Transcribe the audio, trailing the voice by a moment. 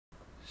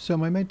So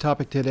my main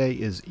topic today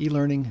is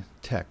e-learning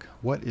tech.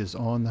 What is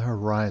on the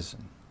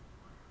horizon?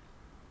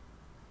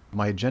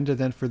 My agenda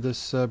then for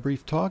this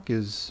brief talk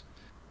is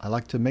I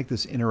like to make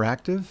this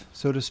interactive,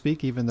 so to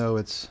speak, even though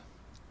it's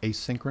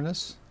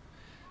asynchronous.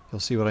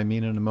 You'll see what I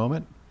mean in a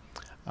moment.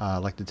 I'd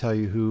like to tell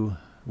you who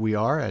we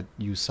are at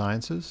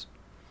USciences.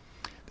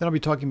 Then I'll be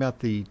talking about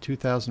the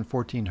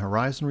 2014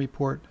 Horizon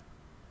Report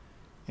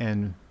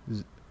and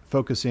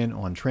focus in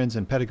on trends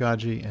in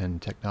pedagogy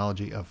and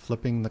technology of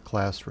flipping the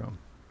classroom.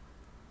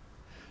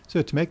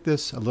 So to make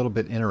this a little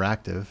bit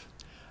interactive,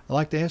 I'd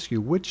like to ask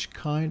you, which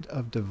kind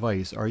of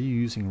device are you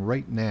using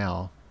right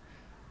now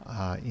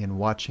in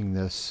watching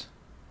this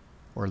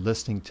or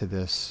listening to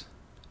this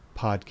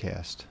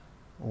podcast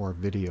or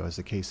video, as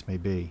the case may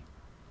be?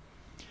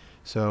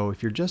 So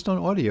if you're just on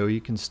audio,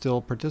 you can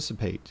still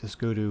participate. Just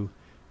go to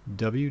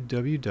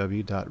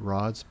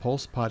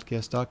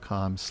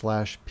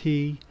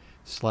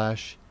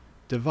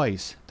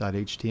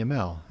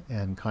www.rodspulsepodcast.com/p/device.html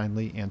and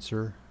kindly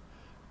answer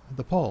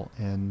the poll,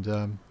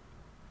 and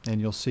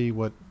you'll see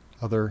what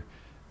other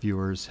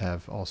viewers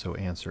have also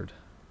answered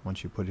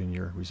once you put in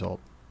your result.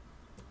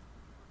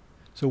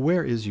 So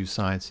where is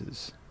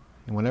USciences?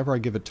 And whenever I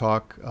give a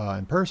talk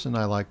in person,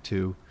 I like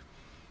to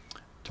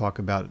talk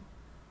about,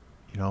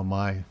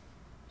 my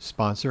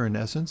sponsor, in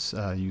essence,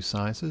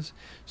 USciences.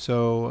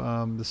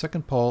 So the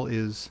second poll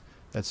is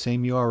that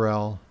same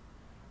URL,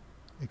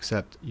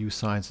 except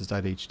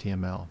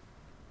usciences.html.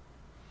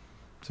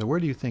 So where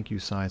do you think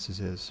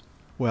USciences is?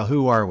 Well,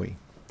 who are we?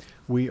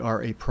 We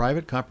are a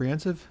private,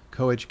 comprehensive,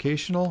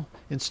 coeducational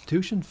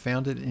institution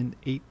founded in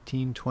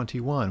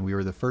 1821. We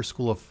were the first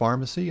school of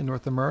pharmacy in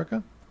North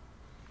America.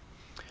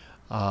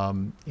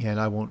 And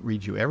I won't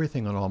read you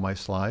everything on all my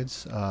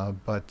slides,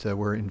 but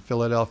we're in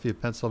Philadelphia,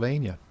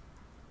 Pennsylvania.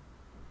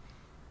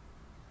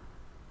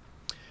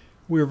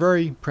 We're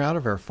very proud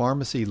of our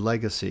pharmacy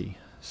legacy.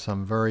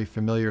 Some very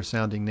familiar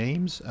sounding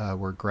names.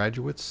 We're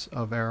graduates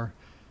of our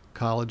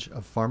College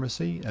of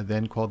Pharmacy,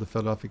 then called the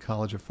Philadelphia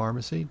College of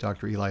Pharmacy.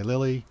 Dr. Eli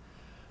Lilly,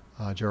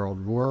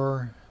 Gerald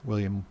Rohr,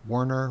 William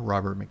Warner,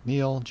 Robert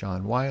McNeil,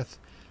 John Wyeth,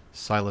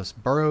 Silas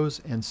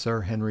Burroughs, and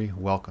Sir Henry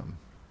Wellcome.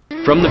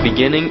 From the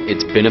beginning,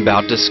 it's been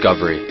about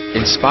discovery,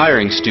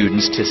 inspiring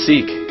students to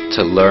seek,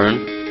 to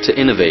learn, to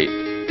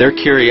innovate. Their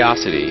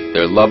curiosity,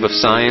 their love of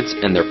science,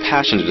 and their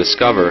passion to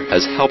discover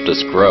has helped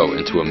us grow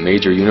into a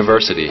major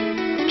university.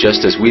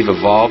 Just as we've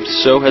evolved,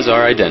 so has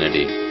our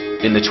identity.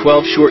 In the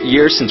 12 short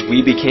years since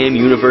we became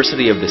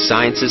University of the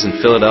Sciences in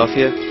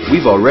Philadelphia,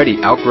 we've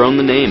already outgrown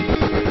the name.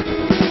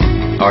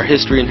 Our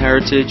history and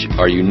heritage,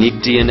 our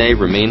unique DNA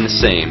remain the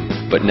same,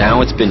 but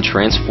now it's been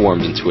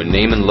transformed into a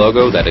name and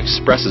logo that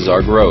expresses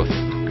our growth,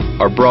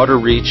 our broader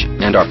reach,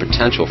 and our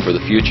potential for the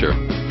future.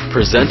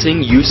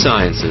 Presenting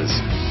USciences,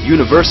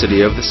 University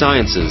of the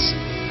Sciences,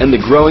 and the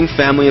growing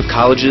family of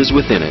colleges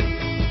within it.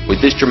 With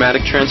this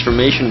dramatic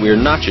transformation, we are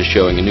not just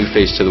showing a new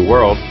face to the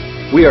world,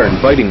 we are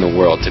inviting the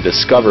world to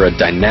discover a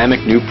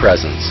dynamic new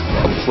presence,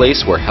 a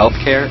place where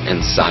healthcare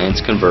and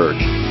science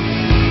converge.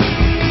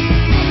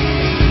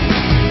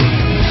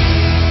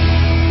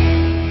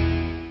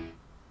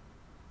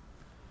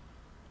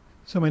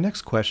 So my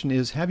next question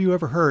is, have you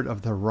ever heard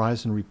of the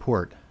Horizon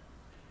Report?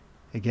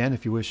 Again,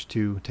 if you wish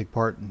to take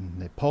part in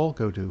the poll,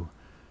 go to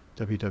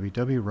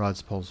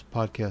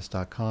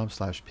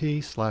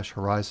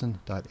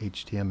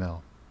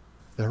www.rodspulsepodcast.com/p/horizon.html.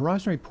 The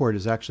Horizon Report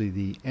is actually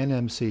the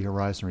NMC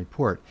Horizon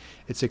Report.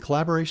 It's a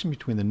collaboration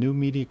between the New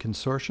Media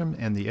Consortium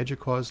and the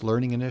EDUCAUSE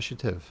Learning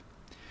Initiative.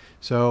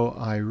 So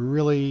I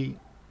really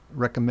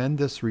recommend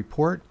this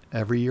report.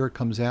 Every year it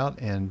comes out,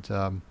 and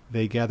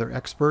they gather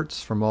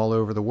experts from all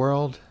over the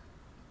world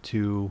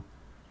to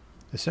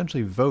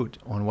essentially vote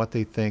on what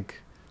they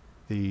think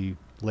the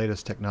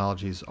latest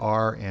technologies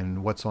are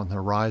and what's on the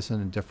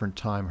horizon in different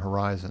time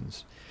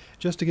horizons.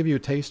 Just to give you a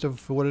taste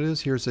of what it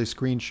is, here's a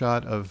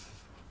screenshot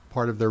of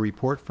part of their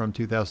report from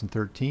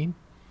 2013.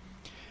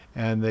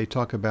 And they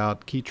talk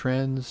about key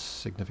trends,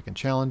 significant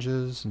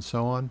challenges, and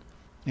so on.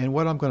 And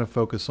what I'm going to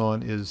focus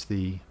on is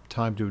the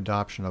time to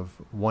adoption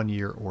of 1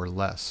 year or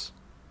less.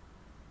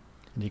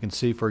 And you can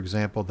see, for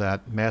example,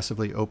 that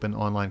massively open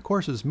online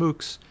courses,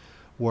 MOOCs,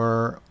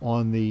 were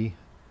on the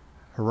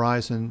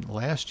horizon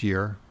last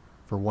year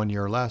for 1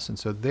 year or less, and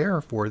so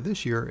therefore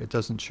this year it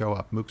doesn't show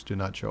up. MOOCs do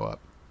not show up.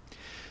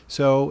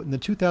 So in the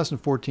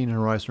 2014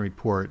 Horizon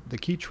Report, the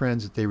key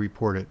trends that they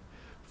reported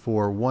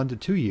for 1 to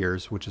 2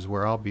 years, which is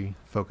where I'll be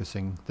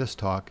focusing this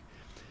talk,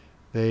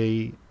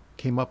 they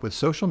came up with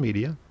social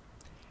media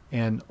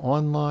and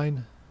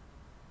online,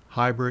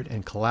 hybrid,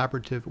 and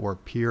collaborative or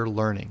peer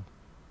learning.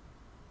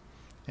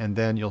 And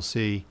then you'll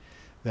see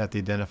that they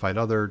identified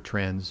other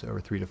trends over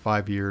 3 to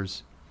 5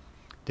 years: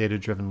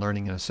 data-driven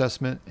learning and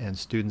assessment, and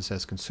students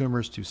as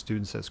consumers to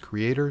students as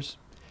creators.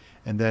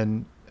 And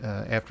then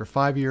after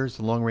 5 years,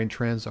 the long-range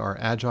trends are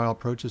agile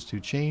approaches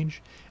to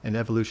change and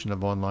evolution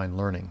of online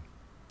learning.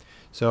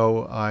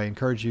 So I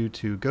encourage you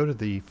to go to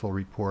the full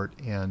report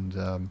and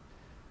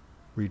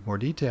read more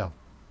detail.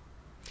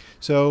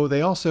 So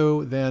they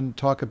also then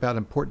talk about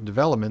important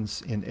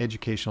developments in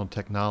educational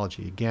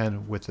technology,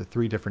 again with the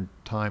 3 different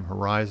time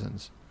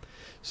horizons.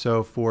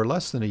 So for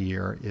less than a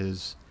year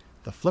is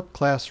the flipped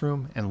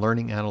classroom and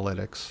learning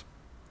analytics.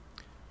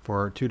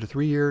 For 2 to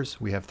 3 years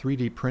we have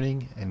 3D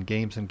printing and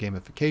games and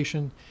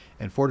gamification,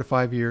 and 4 to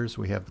 5 years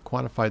we have the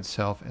quantified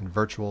self and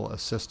virtual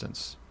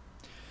assistants.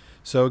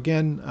 So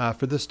again,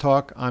 for this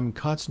talk I'm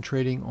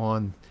concentrating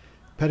on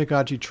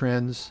pedagogy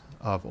trends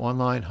of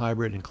online,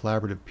 hybrid, and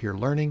collaborative peer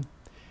learning,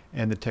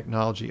 and the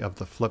technology of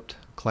the flipped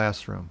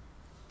classroom.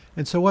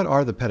 And so what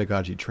are the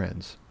pedagogy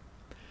trends?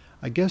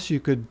 I guess you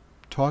could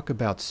talk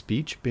about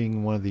speech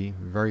being one of the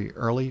very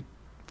early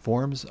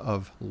forms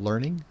of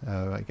learning.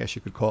 I guess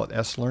you could call it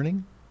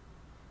S-learning,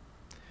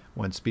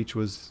 when speech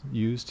was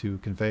used to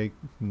convey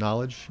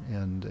knowledge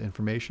and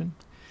information.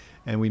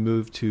 And we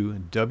moved to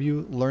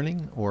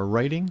W-learning, or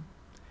writing.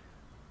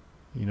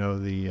 You know,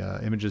 the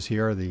images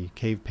here are the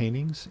cave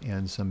paintings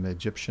and some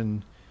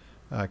Egyptian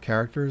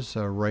characters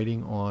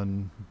writing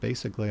on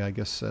basically, I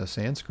guess,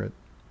 Sanskrit.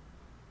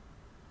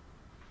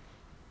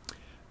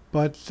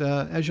 But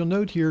as you'll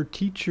note here,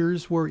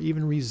 teachers were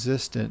even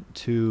resistant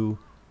to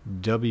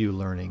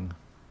W-learning.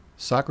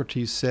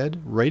 Socrates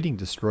said, "Writing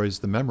destroys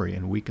the memory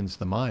and weakens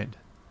the mind."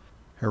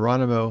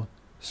 Hieronymo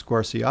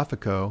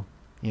Scorciafico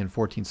in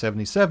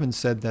 1477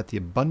 said that the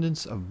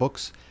abundance of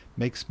books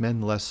makes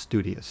men less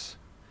studious.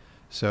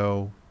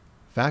 So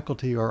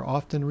faculty are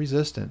often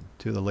resistant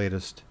to the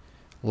latest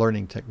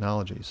learning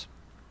technologies.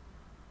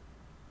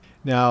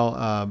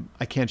 Now,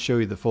 I can't show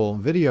you the full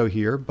video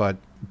here, but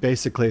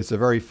basically it's a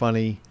very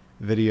funny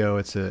video.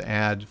 It's an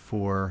ad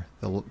for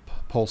the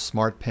Pulse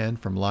Smart Pen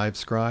from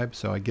LiveScribe.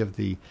 So I give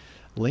the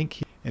link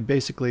here, and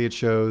basically it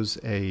shows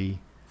a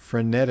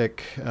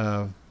frenetic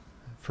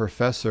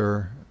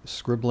professor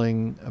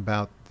scribbling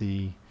about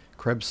the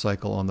Krebs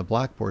cycle on the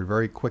blackboard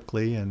very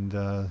quickly, and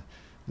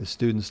the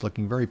students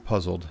looking very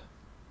puzzled.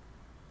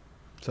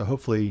 So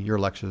hopefully your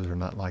lectures are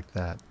not like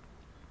that.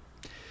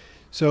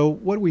 So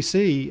what we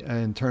see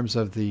in terms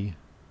of the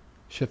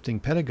shifting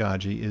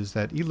pedagogy is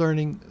that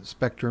e-learning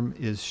spectrum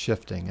is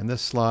shifting. And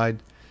this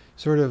slide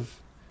sort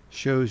of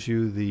shows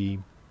you the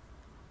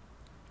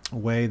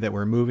way that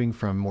we're moving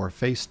from more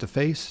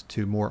face-to-face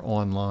to more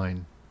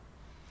online.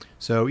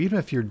 So even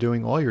if you're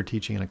doing all your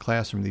teaching in a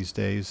classroom these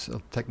days,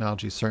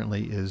 technology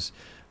certainly is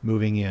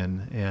moving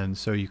in. And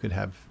so you could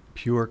have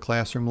pure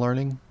classroom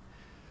learning,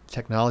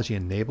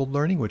 technology-enabled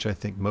learning, which I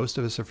think most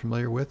of us are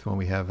familiar with when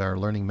we have our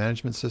learning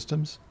management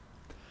systems.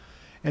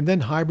 And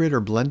then hybrid or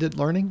blended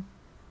learning.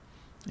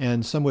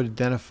 And some would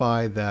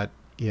identify that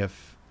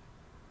if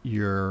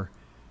your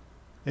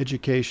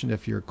education,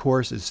 if your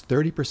course is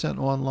 30%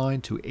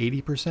 online to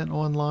 80%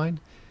 online,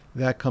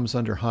 that comes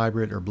under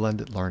hybrid or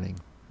blended learning.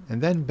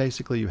 And then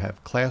basically you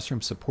have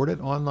classroom supported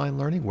online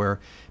learning, where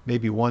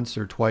maybe once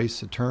or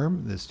twice a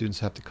term the students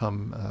have to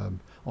come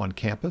on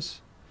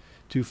campus,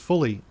 to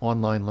fully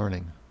online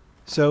learning.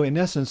 So in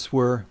essence,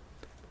 we're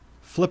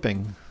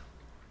flipping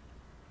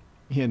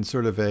in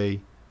sort of a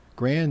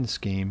grand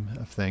scheme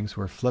of things.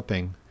 We're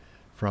flipping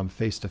from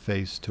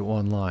face-to-face to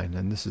online,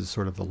 and this is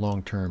sort of the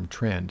long-term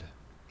trend.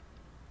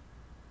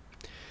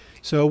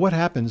 So what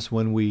happens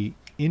when we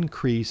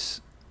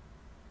increase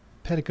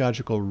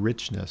pedagogical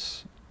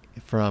richness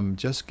from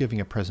just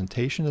giving a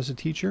presentation as a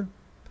teacher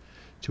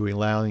to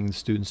allowing the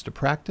students to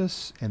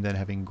practice, and then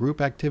having group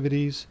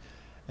activities,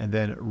 and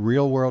then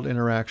real-world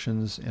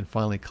interactions, and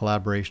finally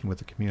collaboration with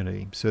the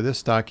community? So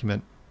this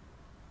document,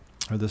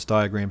 or this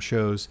diagram,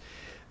 shows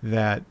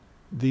that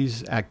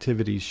these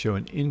activities show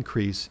an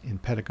increase in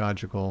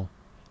pedagogical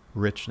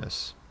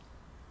richness.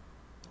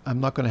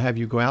 I'm not going to have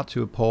you go out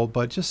to a poll,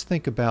 but just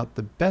think about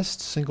the best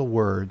single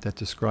word that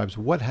describes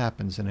what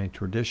happens in a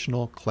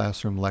traditional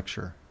classroom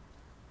lecture.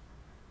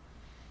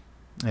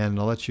 And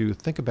I'll let you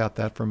think about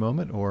that for a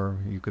moment, or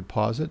you could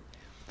pause it.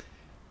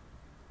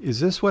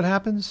 Is this what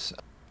happens?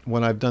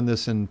 When I've done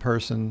this in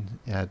person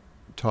at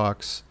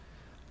talks,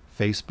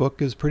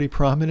 Facebook is pretty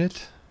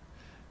prominent.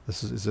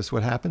 Is this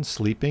what happens?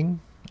 Sleeping,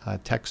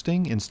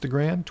 texting,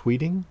 Instagram,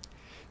 tweeting.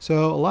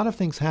 So a lot of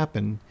things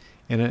happen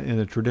in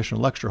a traditional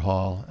lecture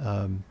hall.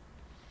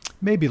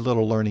 Maybe a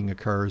little learning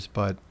occurs,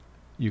 but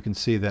you can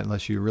see that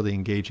unless you're really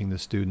engaging the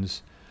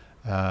students,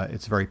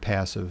 it's very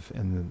passive,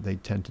 and they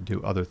tend to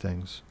do other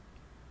things.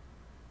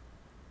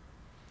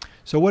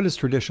 So what is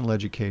traditional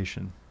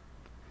education?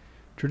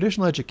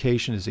 Traditional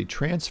education is a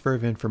transfer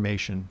of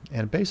information,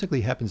 and it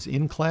basically happens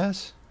in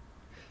class,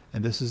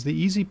 and this is the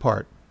easy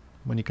part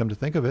when you come to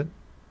think of it.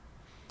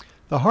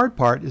 The hard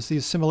part is the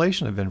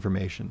assimilation of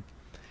information,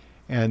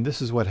 and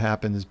this is what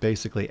happens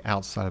basically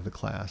outside of the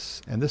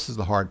class, and this is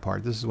the hard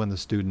part. This is when the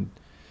student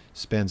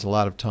spends a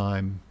lot of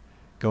time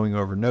going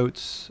over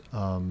notes,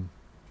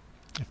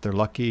 if they're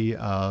lucky,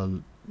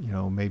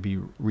 maybe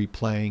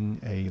replaying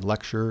a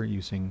lecture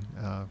using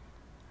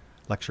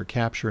lecture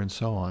capture and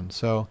so on.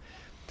 So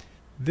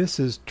this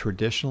is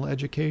traditional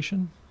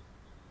education.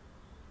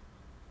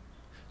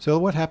 So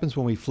what happens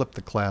when we flip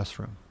the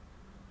classroom?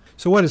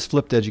 So what is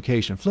flipped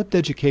education? Flipped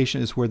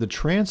education is where the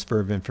transfer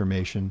of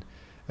information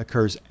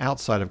occurs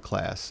outside of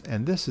class,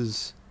 and this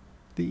is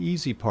the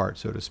easy part,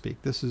 so to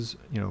speak. This is,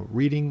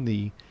 reading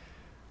the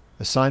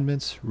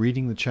assignments,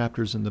 reading the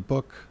chapters in the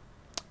book,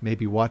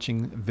 maybe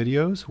watching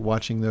videos,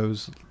 watching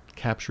those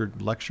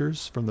captured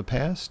lectures from the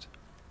past.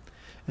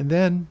 And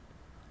then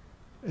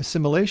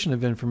assimilation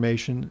of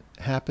information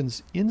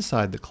happens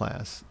inside the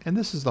class, and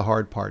this is the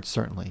hard part,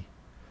 certainly.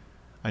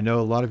 I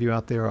know a lot of you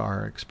out there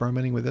are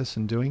experimenting with this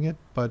and doing it,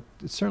 but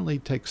it certainly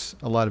takes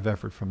a lot of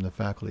effort from the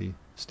faculty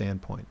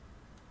standpoint.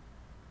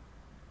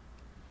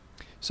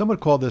 Some would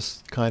call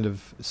this kind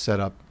of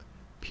setup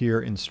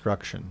peer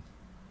instruction.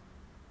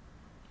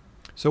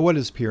 So what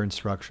is peer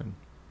instruction?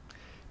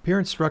 Peer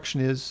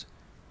instruction is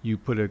you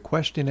put a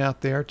question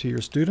out there to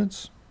your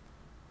students,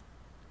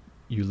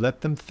 you let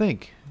them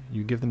think,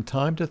 you give them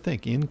time to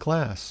think in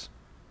class.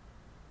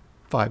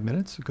 5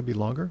 minutes, it could be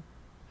longer.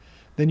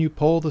 Then you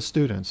poll the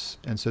students,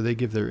 and so they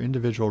give their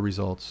individual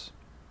results.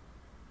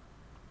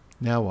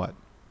 Now what?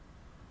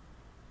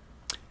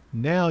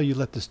 Now you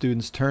let the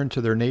students turn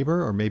to their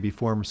neighbor or maybe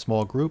form a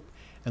small group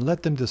and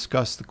let them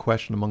discuss the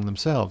question among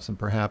themselves, and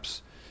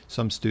perhaps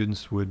some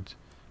students would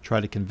try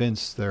to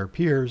convince their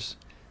peers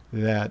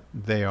that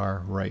they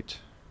are right.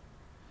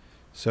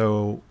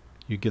 So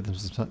you give them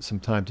some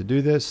time to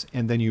do this,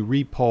 and then you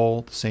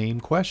re-poll the same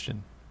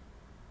question.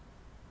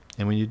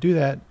 And when you do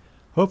that,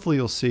 hopefully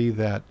you'll see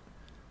that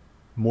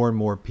more and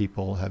more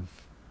people have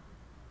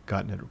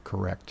gotten it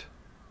correct.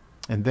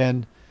 And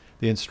then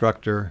the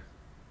instructor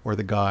or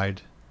the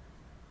guide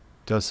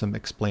does some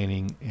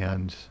explaining,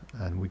 and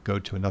we go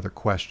to another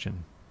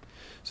question.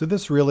 So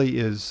this really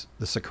is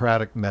the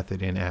Socratic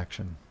method in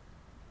action.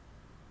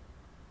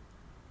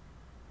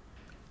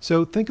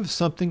 So think of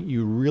something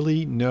you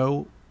really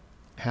know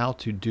how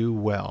to do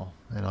well,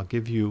 and I'll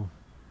give you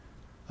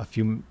a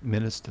few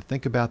minutes to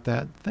think about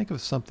that. Think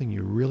of something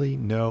you really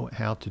know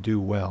how to do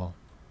well.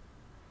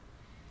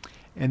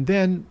 And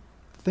then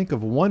think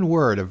of one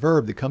word, a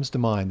verb that comes to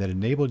mind that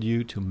enabled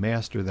you to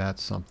master that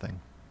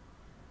something.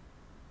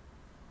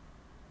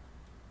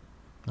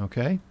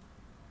 Okay?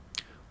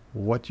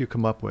 What do you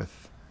come up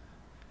with?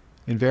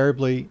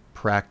 Invariably,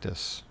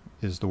 practice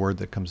is the word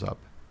that comes up.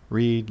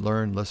 Read,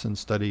 learn, listen,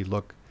 study,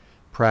 look.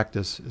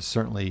 Practice is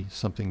certainly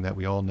something that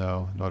we all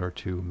know. In order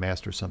to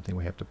master something,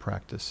 we have to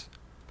practice.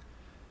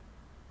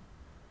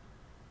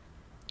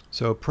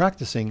 So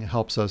practicing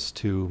helps us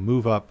to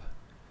move up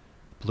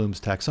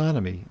Bloom's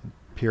taxonomy.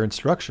 Peer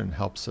instruction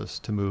helps us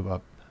to move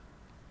up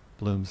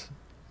Bloom's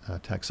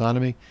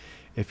taxonomy.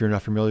 If you're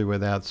not familiar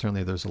with that,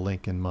 certainly there's a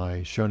link in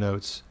my show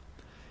notes.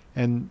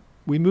 And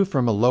we move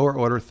from a lower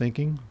order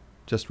thinking,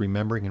 just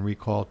remembering and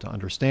recall, to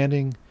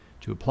understanding,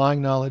 to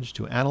applying knowledge,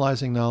 to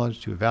analyzing knowledge,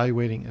 to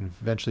evaluating, and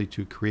eventually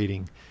to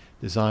creating,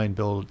 design,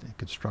 build, and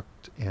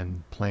construct,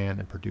 and plan,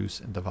 and produce,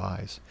 and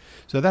devise.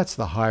 So that's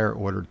the higher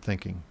ordered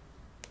thinking.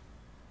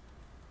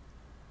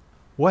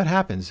 What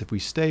happens if we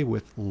stay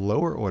with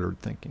lower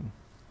ordered thinking?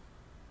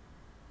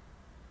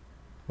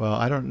 Well,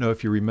 I don't know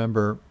if you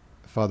remember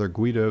Father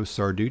Guido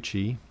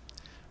Sarducci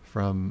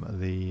from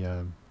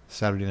the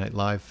Saturday Night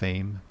Live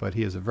fame, but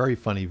he has a very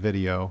funny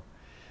video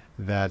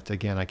that,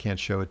 again, I can't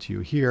show it to you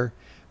here,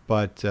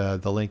 but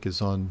the link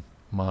is on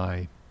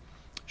my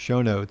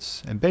show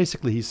notes. And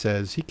basically he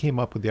says he came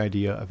up with the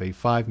idea of a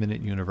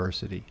 5-minute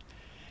university.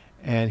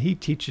 And he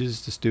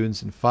teaches the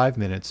students in 5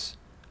 minutes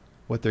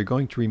what they're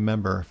going to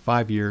remember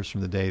 5 years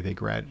from the day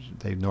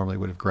they normally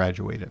would have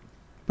graduated.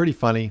 Pretty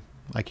funny.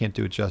 I can't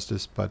do it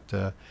justice, but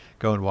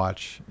go and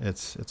watch.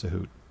 It's a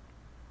hoot.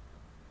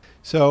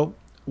 So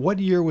what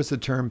year was the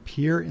term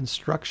peer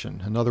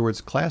instruction? In other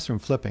words, classroom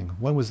flipping.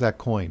 When was that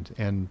coined?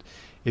 And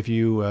if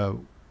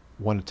you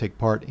want to take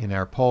part in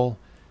our poll,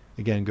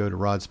 again, go to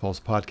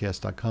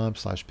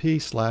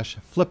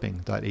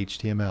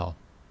rodspulsepodcast.com/p/flipping.html.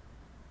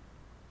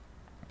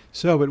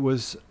 So it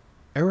was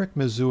Eric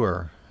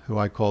Mazur, who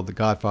I called the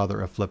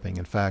Godfather of flipping.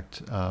 In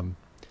fact,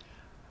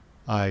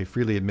 I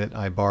freely admit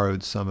I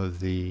borrowed some of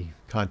the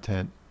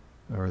content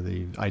or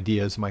the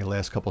ideas in my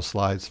last couple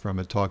slides from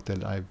a talk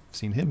that I've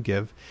seen him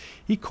give.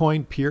 He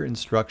coined peer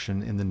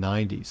instruction in the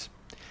 90s.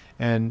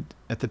 And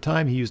at the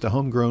time, he used a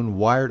homegrown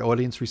wired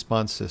audience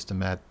response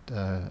system at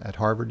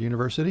Harvard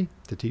University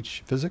to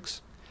teach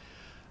physics.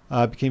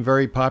 Became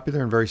very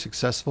popular and very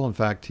successful. In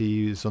fact,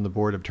 he is on the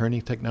board of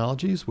Turning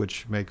Technologies,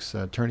 which makes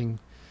Turning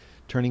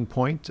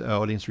Point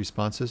audience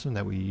response system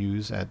that we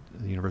use at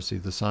the University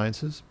of the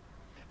Sciences.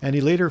 And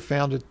he later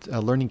founded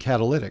Learning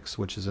Catalytics,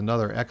 which is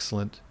another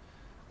excellent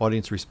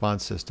audience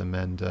response system,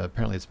 and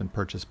apparently it's been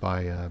purchased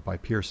by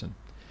Pearson.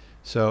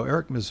 So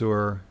Eric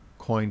Mazur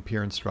coined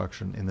peer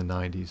instruction in the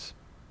 90s.